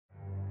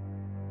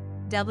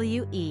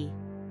W.E.Hill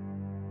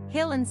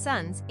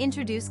Sons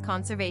introduce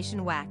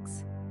conservation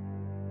wax.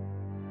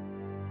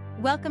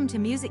 Welcome to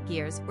Music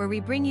Gears, where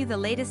we bring you the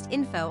latest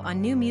info on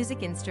new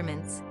music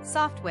instruments,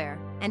 software,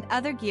 and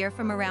other gear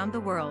from around the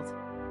world.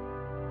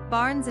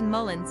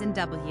 Mullins and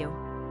W.E.Hill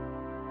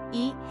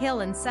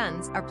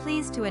Sons are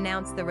pleased to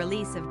announce the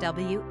release of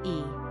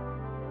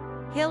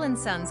W.E.Hill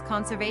Sons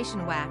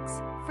Conservation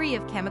Wax, free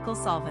of chemical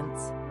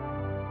solvents.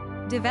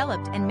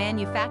 Developed and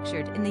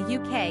manufactured in the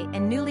UK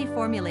and newly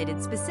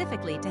formulated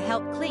specifically to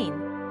help clean,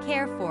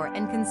 care for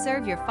and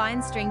conserve your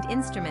fine-stringed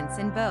instruments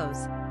and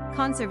bows,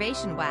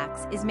 conservation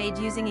wax is made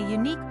using a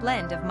unique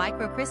blend of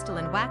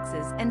microcrystalline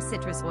waxes and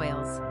citrus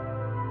oils.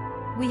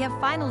 We have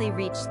finally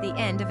reached the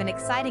end of an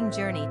exciting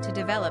journey to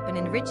develop an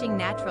enriching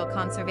natural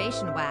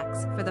conservation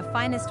wax for the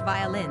finest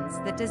violins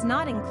that does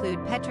not include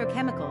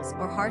petrochemicals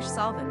or harsh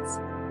solvents,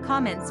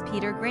 comments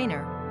Peter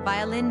Greiner,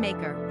 violin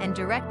maker and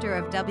director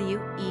of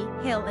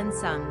W.E.Hill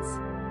Sons.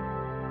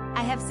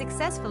 I have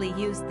successfully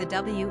used the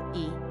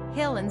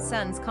W.E.Hill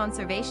Sons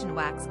conservation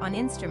wax on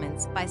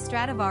instruments by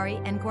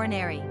Stradivari and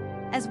Guarneri,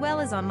 as well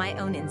as on my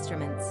own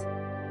instruments.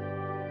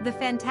 The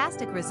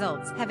fantastic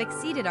results have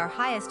exceeded our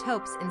highest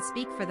hopes and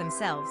speak for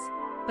themselves,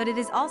 but it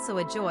is also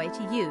a joy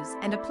to use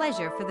and a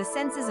pleasure for the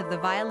senses of the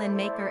violin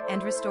maker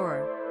and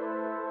restorer.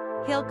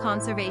 Hill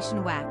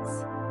Conservation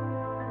Wax.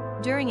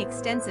 During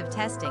extensive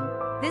testing,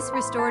 this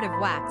restorative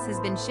wax has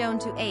been shown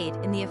to aid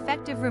in the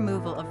effective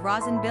removal of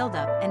rosin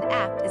buildup and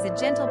act as a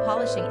gentle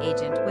polishing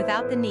agent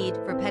without the need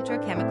for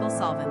petrochemical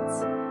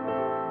solvents.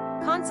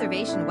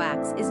 Conservation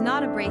wax is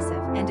not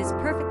abrasive and is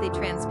perfectly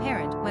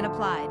transparent when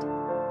applied.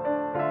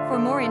 For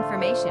more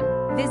information,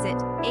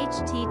 visit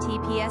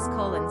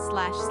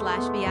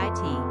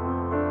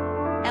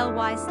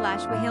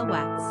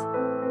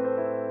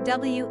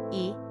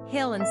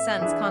https://bit.ly/W.E.Hill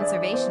Sons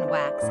Conservation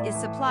Wax is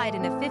supplied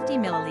in a 50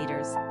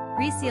 milliliters,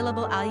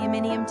 resealable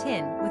aluminium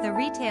tin with a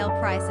retail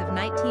price of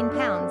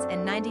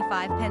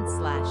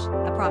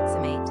 £19.95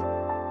 approximate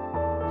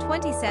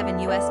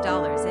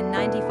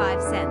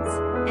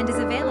 $27.95 and is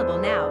available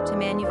now to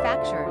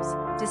manufacturers,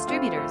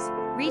 distributors,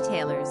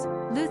 retailers,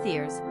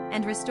 luthiers,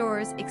 and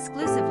restorers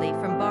exclusively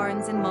from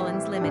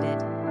Mullins Limited.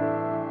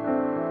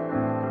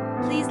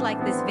 Please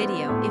like this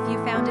video if you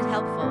found it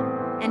helpful,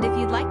 and if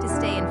you'd like to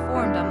stay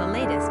informed on the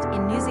latest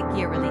in music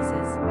gear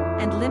releases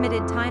and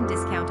limited time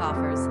discount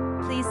offers,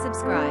 please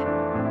subscribe.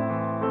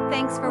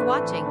 Thanks for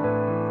watching.